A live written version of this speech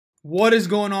What is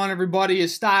going on, everybody?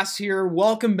 It's Stas here.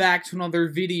 Welcome back to another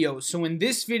video. So in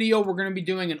this video, we're going to be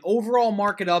doing an overall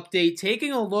market update,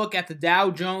 taking a look at the Dow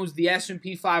Jones, the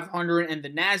S&P 500, and the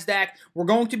NASDAQ. We're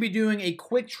going to be doing a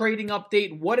quick trading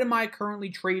update. What am I currently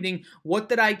trading? What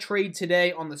did I trade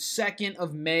today on the 2nd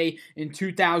of May in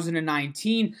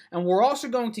 2019? And we're also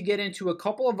going to get into a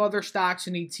couple of other stocks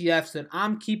and ETFs that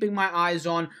I'm keeping my eyes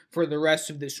on for the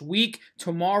rest of this week,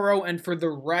 tomorrow, and for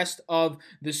the rest of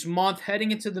this month,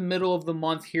 heading into the middle of the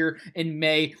month here in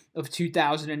May of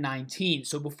 2019.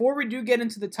 So before we do get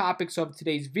into the topics of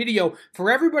today's video, for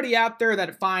everybody out there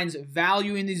that finds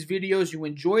value in these videos, you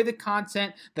enjoy the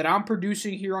content that I'm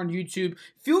producing here on YouTube,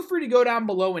 feel free to go down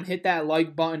below and hit that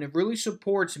like button. It really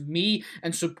supports me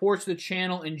and supports the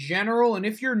channel in general. And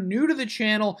if you're new to the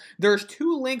channel, there's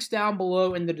two links down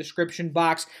below in the description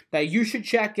box that you should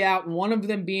check out. One of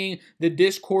them being the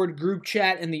Discord group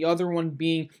chat and the other one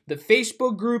being the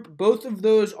Facebook group. Both of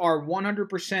those are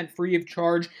 100% free of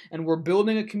charge, and we're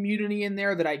building a community in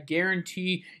there that I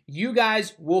guarantee you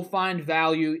guys will find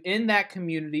value in that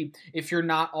community if you're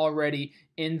not already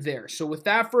in there. So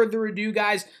without further ado,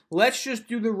 guys, let's just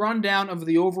do the rundown of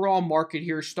the overall market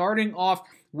here, starting off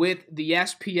with the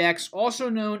SPX, also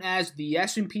known as the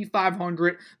S&P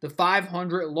 500, the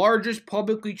 500 largest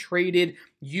publicly traded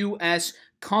U.S.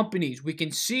 companies. We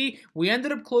can see we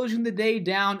ended up closing the day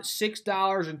down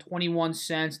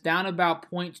 $6.21, down about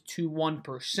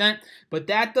 0.21%, but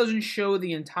that doesn't show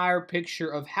the entire picture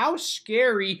of how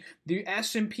scary the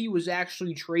S&P was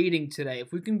actually trading today.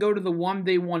 If we can go to the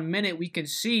 1-day, 1 minute, we can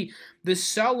see the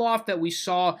sell-off that we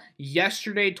saw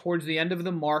yesterday towards the end of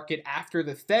the market after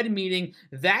the Fed meeting,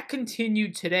 that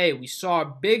continued today. We saw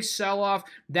a big sell-off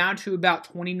down to about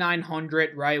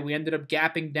 2,900, right? We ended up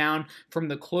gapping down from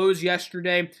the close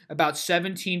yesterday about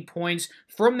 17 points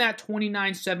from that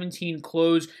 29.17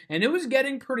 close, and it was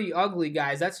getting pretty ugly,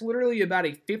 guys. That's literally about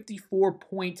a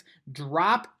 54-point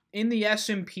drop in the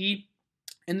S&P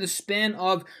in the span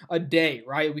of a day,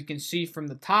 right? We can see from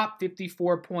the top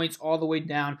 54 points all the way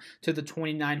down to the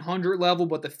 2,900 level,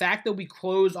 but the fact that we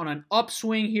closed on an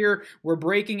upswing here, we're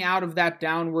breaking out of that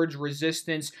downwards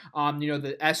resistance.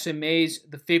 The SMAs,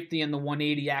 the 50 and the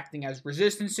 180 acting as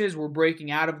resistances, we're breaking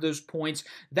out of those points.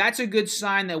 That's a good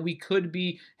sign that we could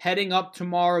be heading up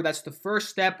tomorrow. That's the first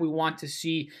step we want to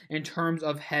see in terms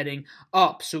of heading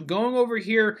up. So going over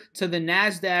here to the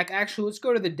NASDAQ, actually, let's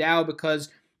go to the Dow because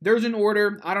there's an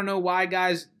order. I don't know why,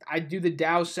 guys. I do the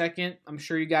Dow second. I'm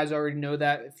sure you guys already know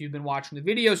that if you've been watching the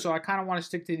video, so I kind of want to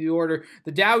stick to the order.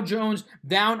 The Dow Jones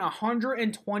down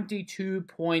 122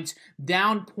 points,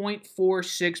 down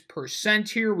 0.46%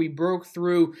 here. We broke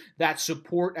through that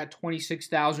support at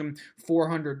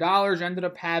 $26,400. Ended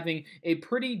up having a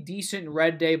pretty decent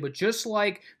red day, but just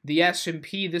like the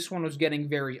S&P, this one was getting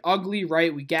very ugly,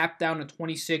 right? We gapped down to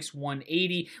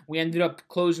 26,180. We ended up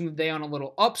closing the day on a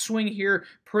little upswing here.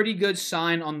 Pretty good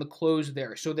sign on the close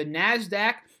there. So the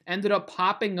NASDAQ ended up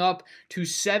popping up to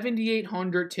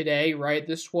 7,800 today, right?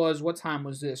 This was, what time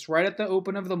was this? Right at the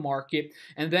open of the market.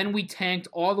 And then we tanked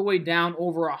all the way down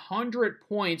over 100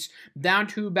 points, down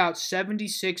to about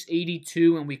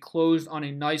 76.82, and we closed on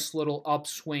a nice little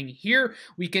upswing here.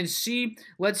 We can see,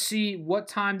 let's see, what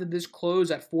time did this close?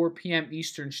 At 4 p.m.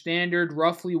 Eastern Standard,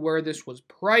 roughly where this was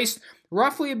priced.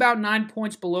 Roughly about 9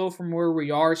 points below from where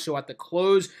we are. So at the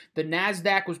close, the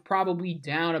NASDAQ was probably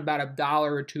down about $1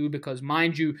 or $2 because,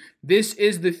 mind you, this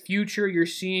is the future you're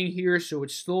seeing here. So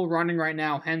it's still running right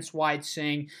now, hence why it's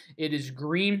saying it is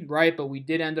green, right? But we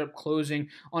did end up closing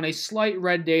on a slight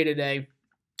red day today,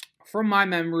 from my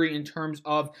memory, in terms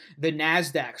of the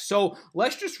NASDAQ. So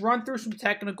let's just run through some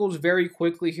technicals very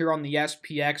quickly here on the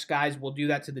SPX, guys. We'll do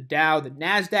that to the Dow, the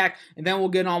NASDAQ, and then we'll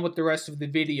get on with the rest of the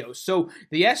video. So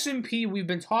the S&P, we've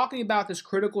been talking about this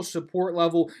critical support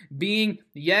level being,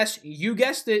 yes, you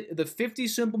guessed it, the 50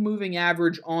 simple moving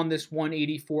average on this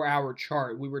 184-hour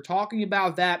chart. We were talking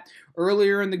about that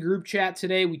earlier in the group chat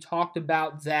today. We talked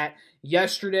about that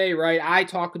yesterday, right? I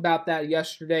talked about that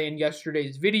yesterday in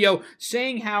yesterday's video,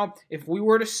 saying how if we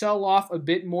were to sell off a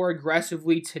bit more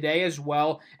aggressively today as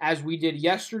well as we did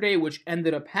yesterday, which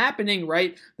ended up happening,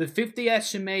 right? The 50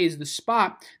 SMA is the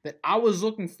spot that I was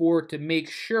looking for to make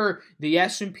sure the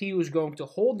S&P was going to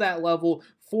hold that level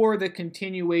for the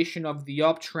continuation of the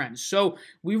uptrend. So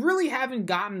we really haven't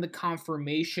gotten the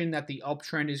confirmation that the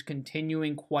uptrend is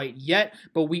continuing quite yet,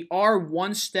 but we are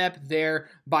one step there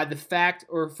by the fact,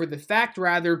 or for the fact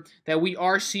rather, that we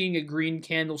are seeing a green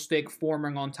candlestick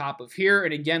forming on top of here.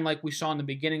 And again, like we saw in the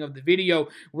beginning of the video,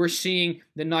 we're seeing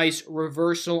the nice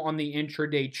reversal on the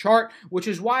intraday chart, which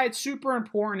is why it's super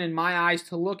important in my eyes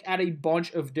to look at a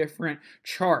bunch of different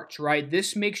charts, right?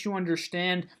 This makes you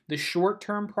understand the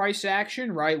short-term price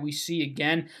action, right? We see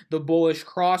again the bullish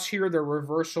cross here, the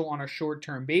reversal on a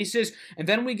short-term basis, and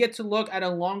then we get to look at a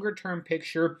longer-term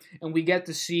picture and we get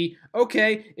to see,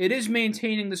 okay, it is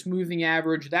maintaining this moving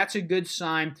average. That's a good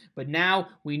sign, but now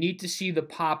we need to see the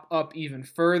pop up even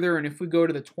further. And if we go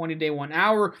to the 20-day 1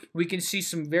 hour, we can see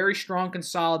some very strong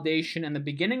consolidation and the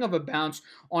beginning of a bounce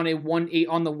on the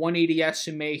 180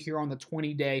 SMA here on the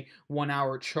 20-day 1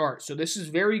 hour chart. So this is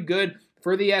very good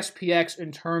for the SPX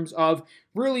in terms of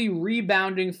really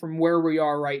rebounding from where we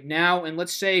are right now. And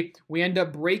let's say we end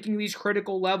up breaking these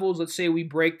critical levels. Let's say we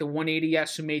break the 180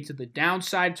 SMA to the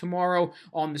downside tomorrow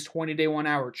on this 20-day 1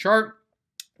 hour chart.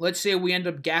 Let's say we end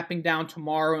up gapping down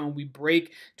tomorrow and we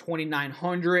break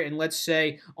 2,900, and let's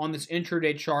say on this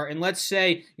intraday chart, and let's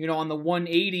say, you know, on the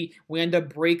 180, we end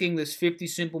up breaking this 50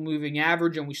 simple moving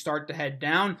average and we start to head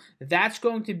down. That's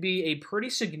going to be a pretty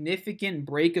significant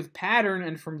break of pattern,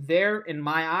 and from there, in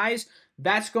my eyes,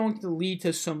 that's going to lead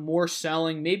to some more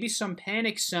selling, maybe some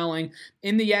panic selling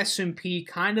in the S&P,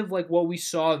 kind of like what we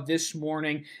saw this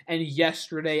morning and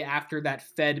yesterday after that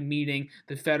Fed meeting,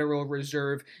 the Federal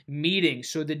Reserve meeting.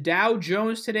 So the Dow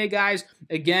Jones today, guys,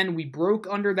 again, we broke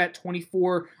under that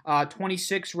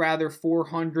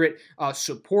 400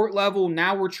 support level.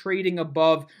 Now we're trading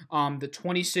above the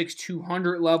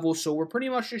 26,200 level. So we're pretty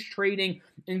much just trading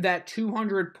in that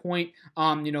 200 point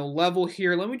level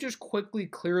here. Let me just quickly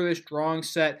clear this drawing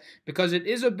set because it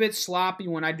is a bit sloppy.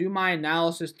 When I do my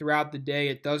analysis throughout the day,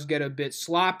 it does get a bit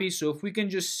sloppy. So if we can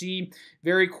just see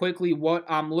very quickly what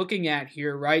I'm looking at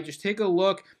here, right? Just take a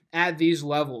look at these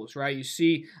levels, right? You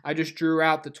see, I just drew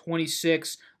out the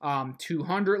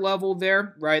 26,200 level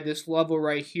there, right? This level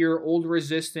right here, old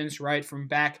resistance, right, from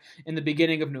back in the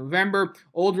beginning of November,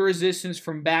 old resistance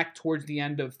from back towards the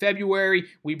end of February.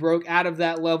 We broke out of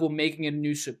that level, making a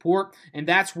new support, and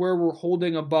that's where we're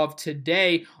holding above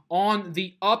today on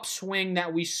the upswing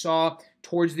that we saw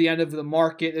towards the end of the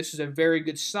market. This is a very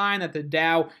good sign that the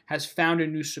Dow has found a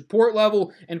new support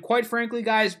level. And quite frankly,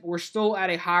 guys, we're still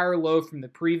at a higher low from the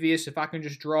previous. If I can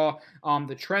just draw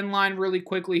the trend line really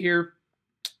quickly here,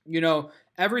 you know,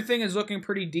 everything is looking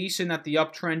pretty decent, that the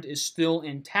uptrend is still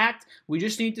intact. We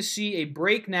just need to see a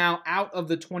break now out of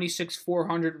the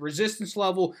 26,400 resistance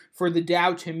level for the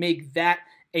Dow to make that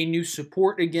a new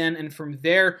support again. And from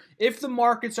there, if the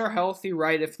markets are healthy,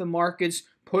 right, if the markets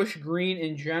push green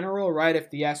in general, right, if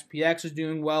the SPX is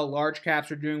doing well, large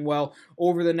caps are doing well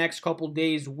over the next couple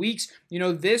days, weeks, you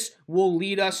know, this will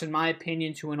lead us, in my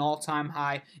opinion, to an all-time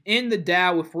high in the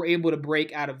Dow if we're able to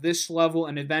break out of this level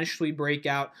and eventually break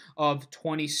out of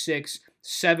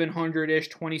 26,700-ish,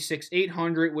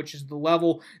 26,800, which is the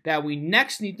level that we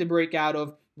next need to break out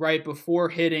of right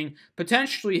before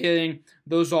potentially hitting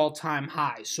those all-time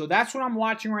highs. So that's what I'm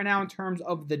watching right now in terms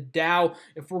of the Dow.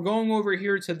 If we're going over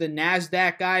here to the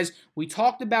NASDAQ, guys, we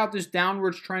talked about this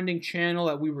downwards trending channel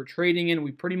that we were trading in.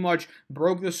 We pretty much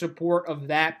broke the support of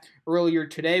that earlier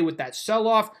today with that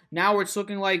sell-off. Now it's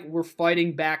looking like we're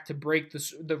fighting back to break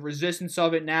the resistance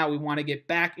of it. Now we want to get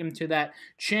back into that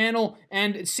channel,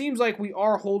 and it seems like we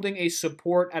are holding a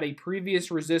support at a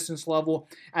previous resistance level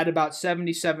at about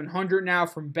 7,700 now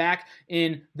from back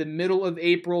in the middle of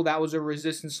April. That was a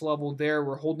resistance level there.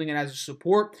 We're holding it as a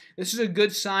support. This is a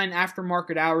good sign after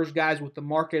market hours, guys, with the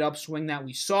market upswing that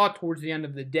we saw towards the end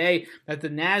of the day, that the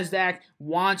NASDAQ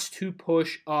wants to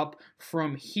push up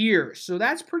from here. So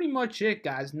that's pretty much it,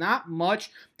 guys. Not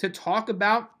much to talk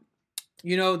about.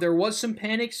 You know, there was some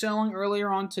panic selling earlier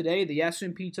on today. The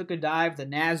S&P took a dive, the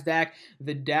NASDAQ,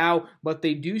 the Dow, but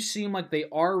they do seem like they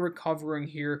are recovering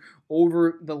here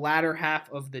over the latter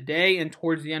half of the day and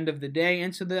towards the end of the day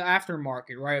into the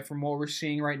aftermarket, right, from what we're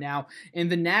seeing right now in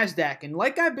the NASDAQ. And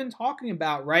like I've been talking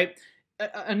about, right,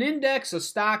 an index, a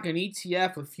stock, an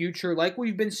ETF, a future, like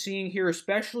we've been seeing here,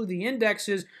 especially the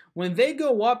indexes, when they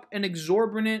go up an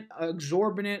exorbitant,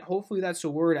 hopefully that's a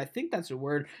word, I think that's a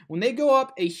word, when they go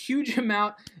up a huge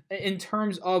amount in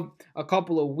terms of a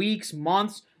couple of weeks,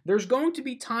 months, there's going to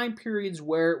be time periods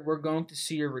where we're going to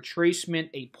see a retracement,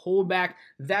 a pullback.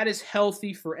 That is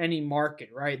healthy for any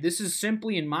market, right? This is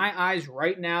simply, in my eyes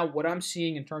right now, what I'm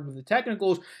seeing in terms of the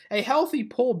technicals, a healthy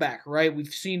pullback, right?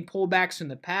 We've seen pullbacks in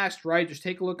the past, right? Just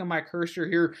take a look at my cursor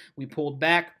here. We pulled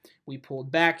back. We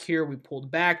pulled back here, we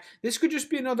pulled back. This could just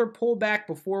be another pullback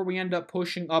before we end up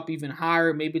pushing up even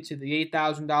higher, maybe to the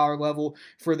 $8,000 level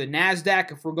for the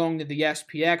NASDAQ. If we're going to the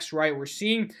SPX, right, we're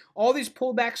seeing all these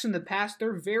pullbacks in the past.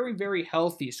 They're very, very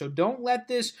healthy. So don't let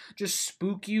this just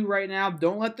spook you right now.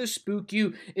 Don't let this spook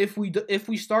you. If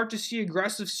we start to see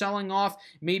aggressive selling off,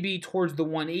 maybe towards the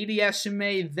 180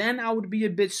 SMA, then I would be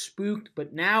a bit spooked.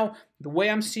 But now, the way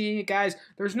I'm seeing it, guys,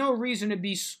 there's no reason to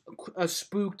be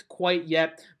spooked quite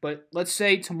yet. But let's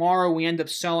say tomorrow we end up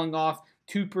selling off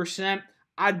 2%.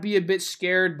 I'd be a bit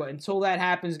scared, but until that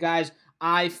happens, guys,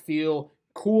 I feel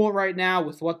cool right now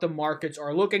with what the markets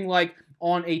are looking like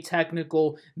on a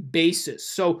technical basis.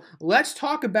 So let's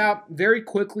talk about very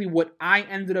quickly what I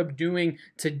ended up doing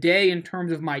today in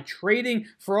terms of my trading.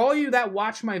 For all you that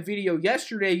watched my video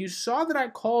yesterday, you saw that I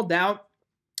called out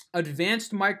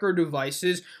Advanced Micro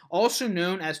Devices, also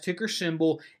known as ticker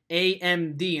symbol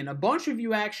AMD. And a bunch of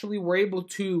you actually were able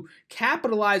to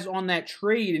capitalize on that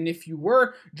trade. And if you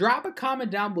were, drop a comment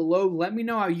down below. Let me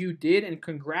know how you did. And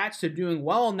congrats to doing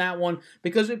well on that one,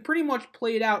 because it pretty much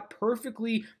played out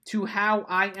perfectly to how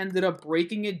I ended up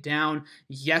breaking it down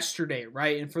yesterday,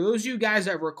 right? And for those of you guys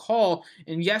that recall,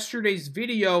 in yesterday's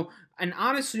video, and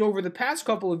honestly, over the past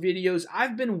couple of videos,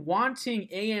 I've been wanting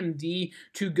AMD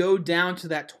to go down to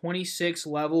that 26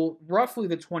 level, roughly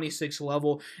the 26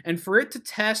 level, and for it to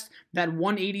test that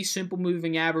 180 simple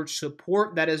moving average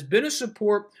support that has been a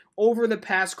support over the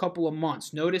past couple of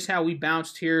months. Notice how we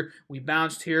bounced here,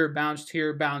 bounced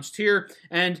here,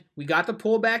 and we got the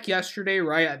pullback yesterday,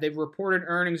 right? They've reported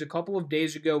earnings a couple of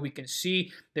days ago. We can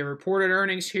see they reported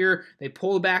earnings here. They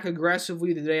pulled back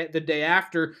aggressively the day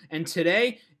after, and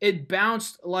today it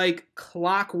bounced like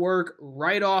clockwork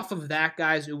right off of that,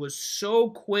 guys. It was so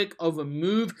quick of a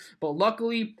move, but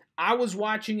luckily I was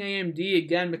watching AMD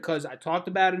again because I talked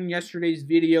about it in yesterday's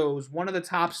video. It was one of the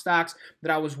top stocks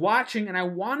that I was watching, and I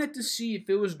wanted to see if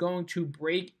it was going to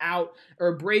break out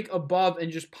or break above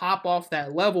and just pop off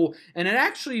that level, and it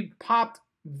actually popped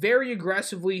very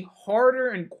aggressively, harder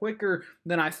and quicker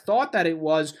than I thought that it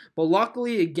was. But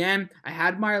luckily, again, I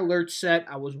had my alert set.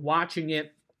 I was watching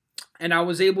it, and I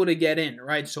was able to get in,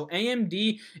 right? So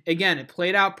AMD, again, it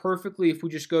played out perfectly. If we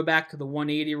just go back to the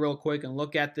 180 real quick and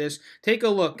look at this, take a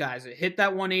look, guys. It hit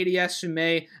that 180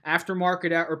 SMA after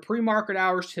market or pre-market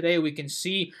hours today. We can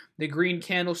see the green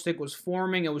candlestick was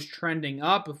forming. It was trending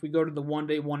up. If we go to the 1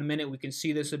 day, 1 minute, we can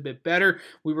see this a bit better.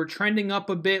 We were trending up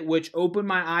a bit, which opened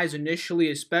my eyes initially,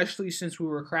 especially since we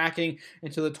were cracking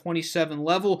into the 27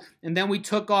 level. And then we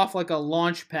took off like a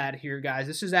launch pad here, guys.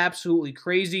 This is absolutely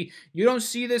crazy. You don't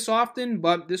see this often,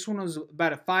 but this one was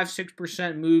about a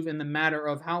 5-6% move in the matter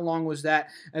of how long was that?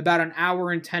 About an hour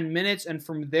and 10 minutes. And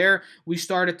from there, we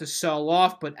started to sell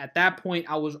off. But at that point,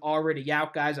 I was already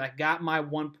out, guys. I got my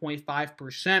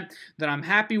 1.5% that I'm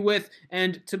happy with.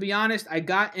 And to be honest, I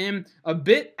got in a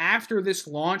bit after this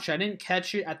launch. I didn't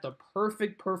catch it at the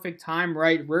perfect time,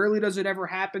 right? Rarely does it ever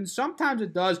happen. Sometimes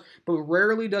it does, but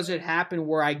rarely does it happen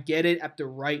where I get it at the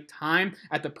right time,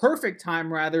 at the perfect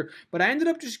time rather. But I ended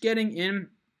up just getting in.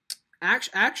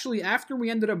 Actually, after we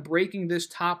ended up breaking this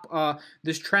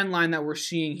this trend line that we're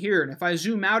seeing here, and if I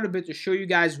zoom out a bit to show you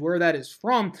guys where that is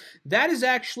from, that is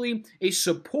actually a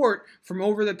support from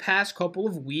over the past couple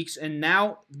of weeks, and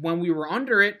now when we were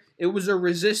under it, it was a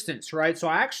resistance, right? So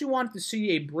I actually wanted to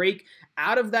see a break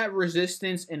out of that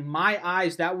resistance. In my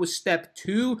eyes, that was step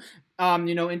 2.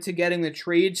 Into getting the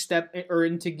trade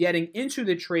into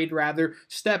the trade rather.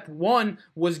 Step 1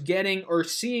 was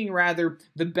seeing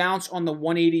the bounce on the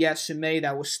 180 SMA.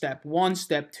 That was step 1.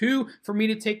 Step 2 for me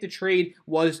to take the trade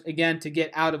was, again, to get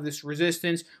out of this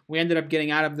resistance. We ended up getting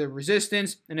out of the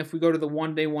resistance, and if we go to the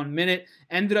 1 day, 1 minute,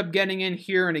 ended up getting in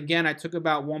here, and again, I took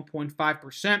about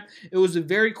 1.5%. It was a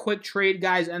very quick trade,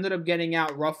 guys. Ended up getting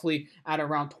out roughly at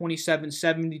around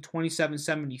 27.70,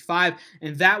 27.75,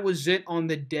 and that was it on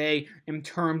the day in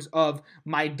terms of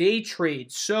my day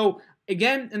trade. So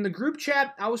again, in the group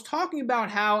chat, I was talking about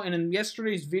how, and in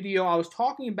yesterday's video, I was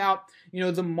talking about,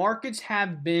 the markets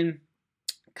have been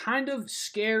kind of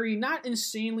scary, not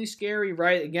insanely scary,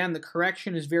 right? Again, the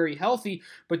correction is very healthy,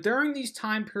 but during these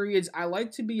time periods, I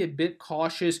like to be a bit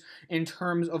cautious in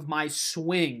terms of my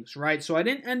swings, right? So I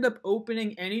didn't end up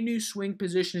opening any new swing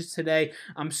positions today.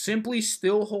 I'm simply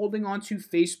still holding on to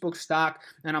Facebook stock,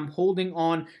 and I'm holding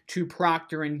on to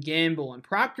Procter & Gamble. And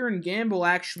Procter & Gamble,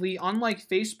 actually, unlike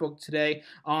Facebook today,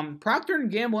 Procter &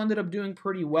 Gamble ended up doing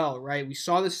pretty well, right? We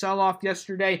saw the sell-off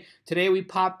yesterday. Today, we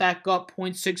popped back up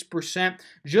 0.6%.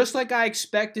 Just like I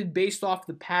expected based off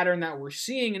the pattern that we're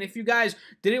seeing. And if you guys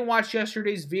didn't watch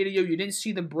yesterday's video, you didn't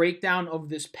see the breakdown of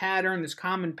this pattern, this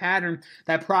common pattern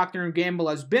that Procter & Gamble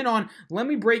has been on, let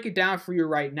me break it down for you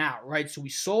right now, right? So we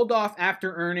sold off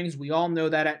after earnings. We all know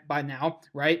that by now,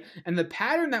 right? And the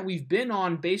pattern that we've been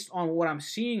on based on what I'm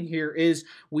seeing here is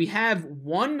we have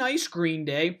one nice green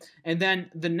day, and then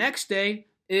the next day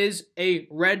is a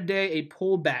red day, a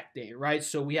pullback day, right?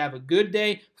 So we have a good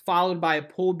day, followed by a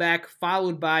pullback,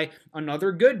 followed by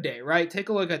another good day, right? Take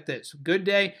a look at this. Good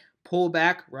day,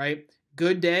 pullback, right?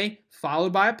 Good day,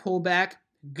 followed by a pullback,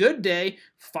 good day,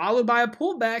 followed by a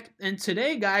pullback. And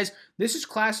today, guys, this is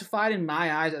classified in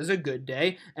my eyes as a good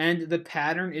day, and the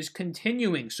pattern is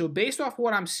continuing. So based off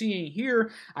what I'm seeing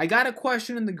here, I got a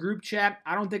question in the group chat.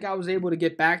 I don't think I was able to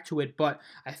get back to it, but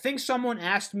I think someone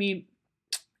asked me,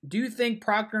 do you think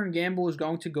Procter & Gamble is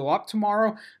going to go up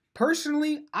tomorrow?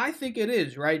 Personally, I think it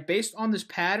is, right? Based on this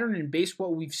pattern and based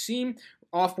what we've seen,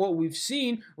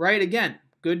 right? Again,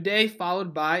 good day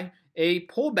followed by a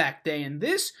pullback day, and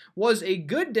this was a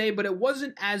good day, but it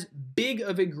wasn't as big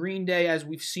of a green day as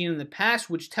we've seen in the past,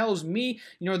 which tells me,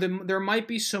 there might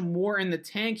be some more in the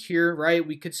tank here, right?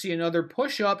 We could see another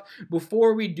push up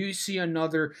before we do see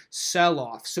another sell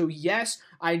off. So yes,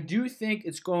 I do think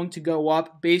it's going to go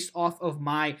up based off of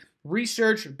my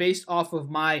research, based off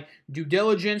of my due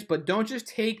diligence, but don't just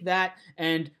take that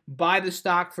and buy the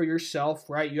stock for yourself,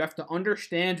 right? You have to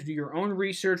understand, do your own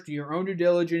research, do your own due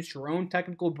diligence, your own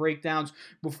technical breakdowns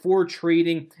before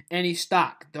trading any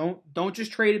stock. Don't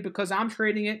just trade it because I'm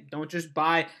trading it. Don't just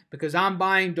buy because I'm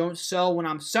buying. Don't sell when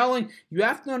I'm selling. You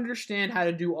have to understand how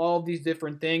to do all of these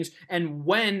different things, and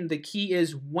when, the key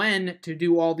is when to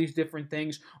do all these different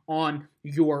things on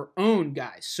your own,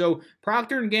 guys. So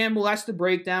Procter & Gamble, that's the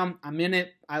breakdown. I'm in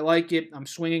it. I like it. I'm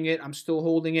swinging it. I'm still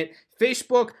holding it.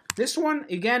 Facebook, this one,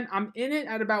 again, I'm in it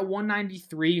at about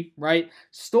 193, right?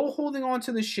 Still holding on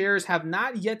to the shares, have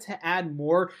not yet to add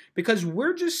more because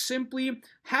we're just simply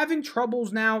having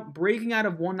troubles now breaking out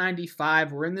of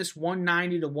 195. We're in this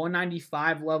 190 to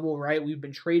 195 level, right? We've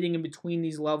been trading in between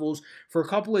these levels for a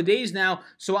couple of days now.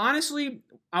 So honestly,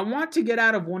 I want to get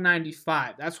out of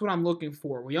 195. That's what I'm looking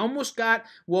for. We almost got,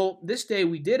 well, this day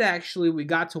we did actually. We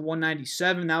got to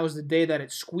 197. That was the day that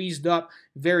it squeezed up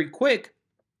very quick.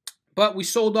 But we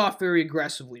sold off very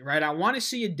aggressively, right? I want to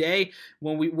see a day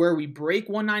where we break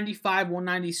 195,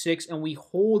 196, and we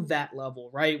hold that level,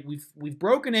 right? We've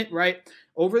broken it, right,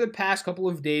 over the past couple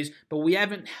of days, but we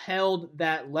haven't held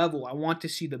that level. I want to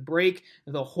see the break,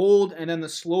 the hold, and then the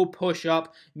slow push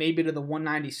up, maybe to the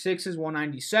 196s,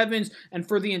 197s, and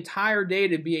for the entire day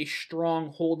to be a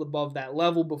strong hold above that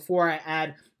level before I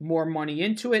add more money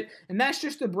into it. And that's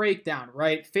just a breakdown,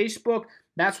 right? Facebook,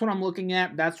 that's what I'm looking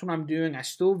at. That's what I'm doing. I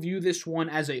still view this one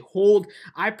as a hold.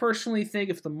 I personally think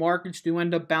if the markets do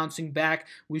end up bouncing back,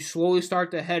 we slowly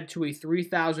start to head to a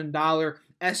 $3,000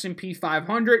 S&P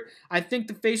 500. I think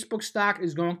the Facebook stock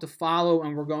is going to follow,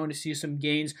 and we're going to see some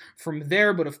gains from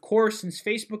there. But of course, since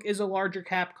Facebook is a larger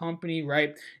cap company,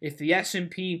 right, if the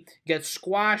S&P gets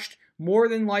squashed, more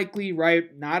than likely,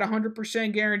 right, not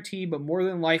 100% guarantee, but more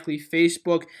than likely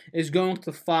Facebook is going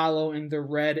to follow in the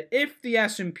red if the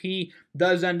S&P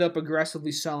does end up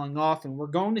aggressively selling off. And we're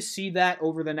going to see that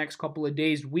over the next couple of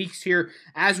days, weeks here,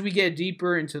 as we get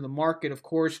deeper into the market. Of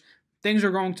course, things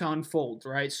are going to unfold,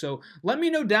 right? So let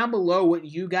me know down below what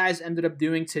you guys ended up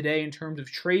doing today in terms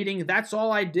of trading. That's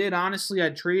all I did. Honestly, I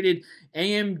traded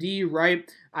AMD,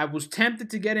 right? I was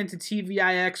tempted to get into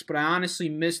TVIX, but I honestly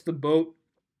missed the boat.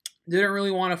 Didn't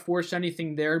really want to force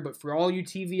anything there, but for all you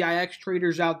TVIX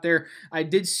traders out there, I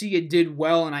did see it did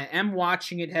well, and I am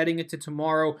watching it heading into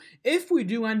tomorrow. If we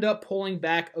do end up pulling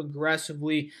back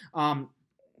aggressively,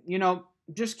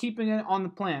 just keeping it on the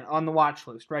plan, on the watch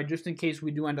list, right? Just in case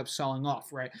we do end up selling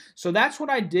off, right? So that's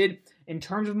what I did in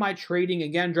terms of my trading.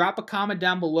 Again, drop a comment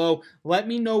down below. Let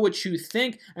me know what you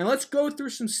think. And let's go through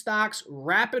some stocks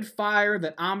rapid fire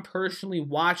that I'm personally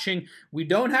watching. We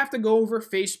don't have to go over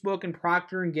Facebook and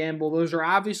Procter & Gamble. Those are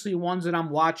obviously ones that I'm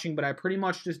watching, but I pretty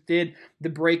much just did the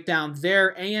breakdown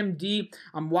there. AMD,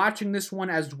 I'm watching this one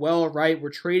as well, right? We're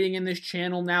trading in this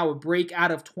channel now, a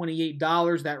breakout of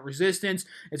 $28, that resistance.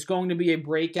 It's going to be a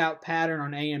breakout pattern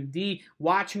on AMD.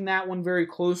 Watching that one very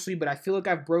closely, but I feel like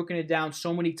I've broken it down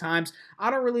so many times,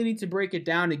 I don't really need to break it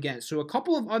down again. So a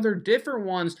couple of other different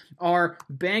ones are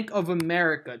Bank of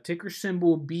America, ticker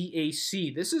symbol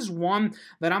BAC. This is one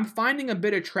that I'm finding a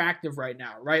bit attractive right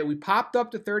now, right? We popped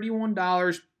up to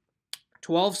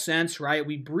 $31.12, right?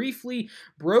 We briefly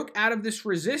broke out of this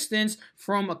resistance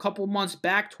from a couple months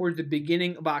back towards the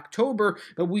beginning of October,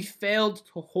 but we failed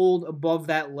to hold above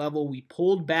that level. We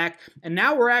pulled back, and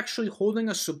now we're actually holding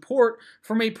a support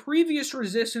from a previous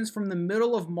resistance from the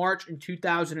middle of March in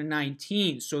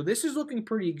 2019. So this is looking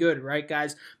pretty good, right,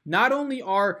 guys? Not only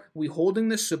are we holding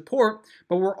this support,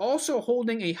 but we're also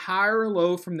holding a higher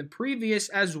low from the previous,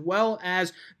 as well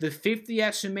as the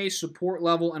 50 SMA support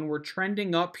level, and we're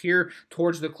trending up here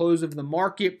towards the close of the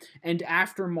market and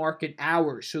after market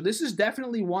hours. So this is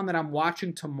definitely one that I'm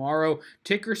watching tomorrow.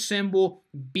 Ticker symbol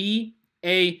BAC,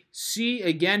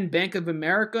 again, Bank of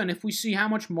America. And if we see how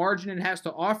much margin it has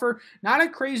to offer, not a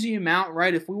crazy amount,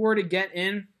 right? If we were to get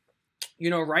in,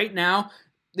 right now,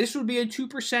 this would be a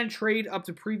 2% trade up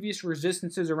to previous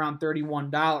resistances around $31.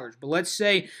 But let's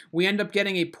say we end up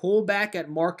getting a pullback at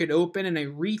market open and a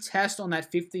retest on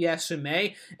that 50 SMA,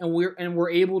 and we're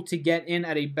able to get in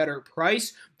at a better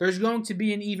price. There's going to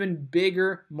be an even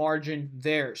bigger margin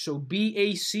there. So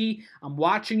BAC, I'm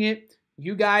watching it.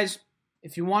 You guys,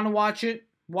 if you want to watch it,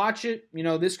 watch it. You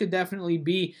know, this could definitely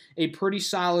be a pretty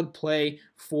solid play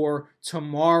for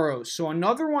tomorrow. So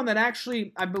another one that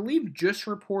actually, I believe, just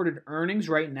reported earnings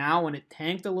right now, and it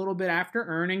tanked a little bit after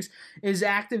earnings, is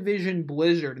Activision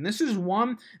Blizzard. And this is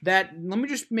one that, let me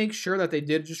just make sure that they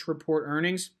did just report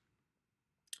earnings.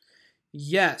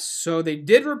 Yes, so they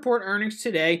did report earnings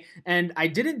today, and I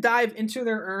didn't dive into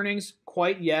their earnings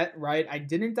quite yet, right? I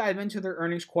didn't dive into their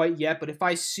earnings quite yet, but if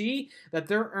I see that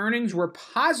their earnings were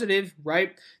positive,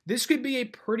 right, this could be a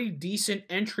pretty decent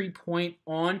entry point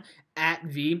on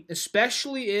ATV,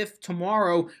 especially if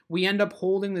tomorrow we end up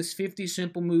holding this 50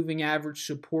 simple moving average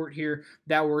support here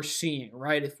that we're seeing,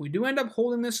 right? If we do end up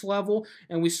holding this level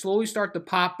and we slowly start to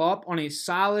pop up on a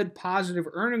solid positive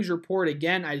earnings report,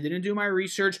 again, I didn't do my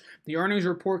research. The earnings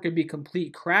report could be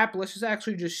complete crap. Let's just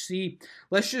actually just see,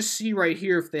 let's just see right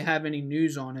here if they have any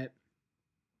news on it.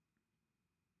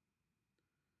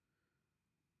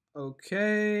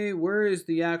 Okay, where is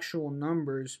the actual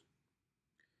numbers?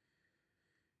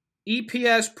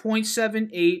 EPS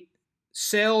 0.78,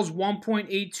 sales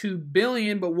 1.82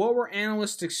 billion, but what were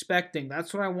analysts expecting?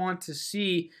 That's what I want to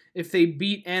see, if they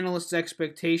beat analysts'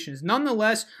 expectations.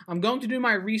 Nonetheless, I'm going to do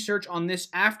my research on this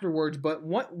afterwards, but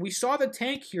what we saw the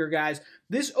tank here, guys,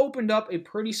 this opened up a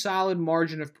pretty solid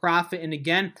margin of profit, and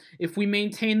again, if we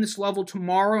maintain this level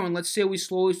tomorrow, and let's say we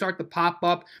slowly start to pop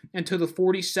up into the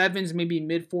 47s, maybe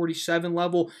mid 47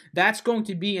 level, that's going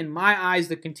to be, in my eyes,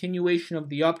 the continuation of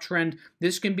the uptrend.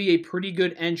 This can be a pretty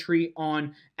good entry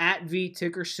on ATV,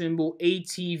 ticker symbol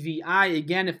ATVI.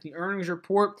 Again, if the earnings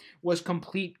report was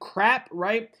complete crap,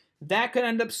 right, that could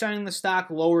end up sending the stock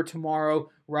lower tomorrow,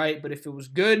 right? But if it was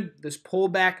good, this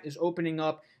pullback is opening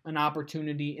up an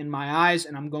opportunity in my eyes,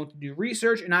 and I'm going to do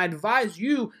research, and I advise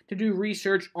you to do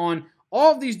research on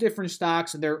all of these different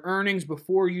stocks and their earnings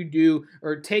before you do,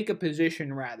 or take a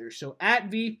position rather. So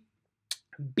ATV,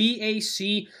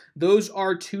 BAC, those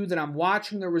are two that I'm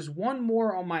watching. There was one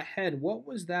more on my head. What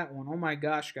was that one? Oh my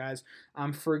gosh, guys.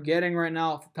 I'm forgetting right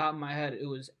now off the top of my head. It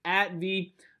was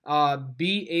ATV,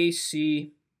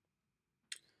 BAC.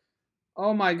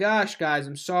 Oh my gosh, guys,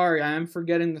 I'm sorry. I am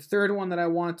forgetting the third one that I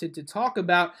wanted to talk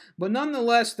about. But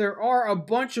nonetheless, there are a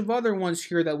bunch of other ones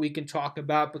here that we can talk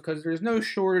about because there's no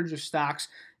shortage of stocks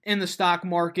in the stock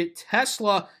market.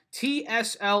 Tesla,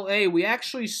 TSLA, we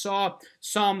actually saw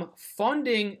some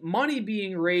funding, money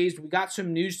being raised. We got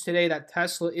some news today that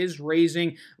Tesla is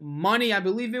raising money. I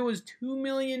believe it was $2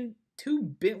 million.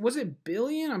 Was it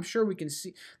billion? I'm sure we can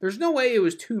see. There's no way it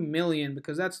was 2 million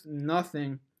because that's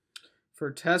nothing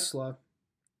for Tesla.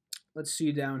 Let's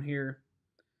see down here.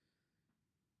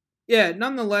 Yeah,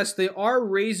 nonetheless, they are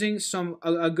raising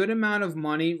a good amount of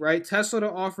money, right? Tesla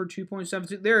to offer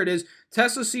 2.72. There it is.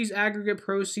 Tesla sees aggregate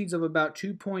proceeds of about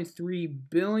 2.3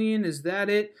 billion. Is that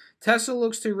it? Tesla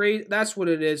looks to raise, that's what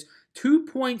it is.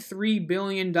 $2.3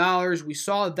 billion. We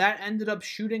saw that ended up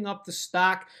shooting up the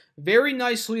stock very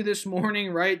nicely this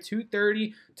morning, right?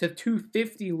 230 to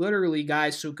 250 literally,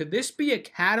 guys. So could this be a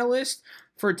catalyst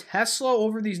for Tesla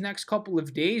over these next couple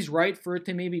of days, right, for it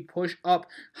to maybe push up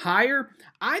higher?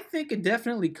 I think it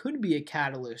definitely could be a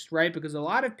catalyst, right, because a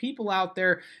lot of people out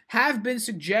there have been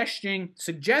suggesting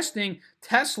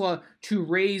Tesla to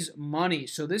raise money.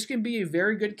 So this can be a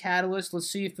very good catalyst. Let's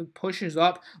see if it pushes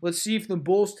up. Let's see if the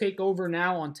bulls take over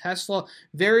now on Tesla.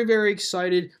 Very, very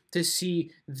excited to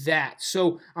see that.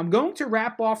 So I'm going to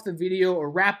wrap up the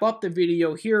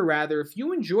video here rather. If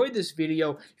you enjoyed this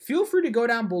video, feel free to go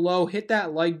down below, hit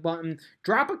that like button,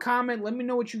 drop a comment, let me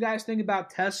know what you guys think about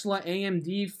Tesla,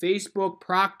 AMD, Facebook,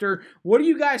 Procter. What do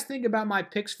you guys think about my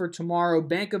picks for tomorrow?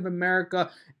 Bank of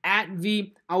America,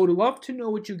 ATV. I would love to know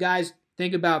what you guys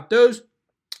think about those.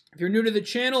 If you're new to the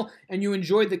channel and you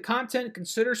enjoyed the content,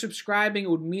 consider subscribing. It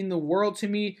would mean the world to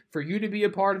me for you to be a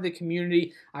part of the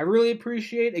community. I really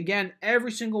appreciate, again,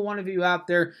 every single one of you out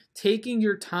there taking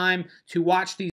your time to watch these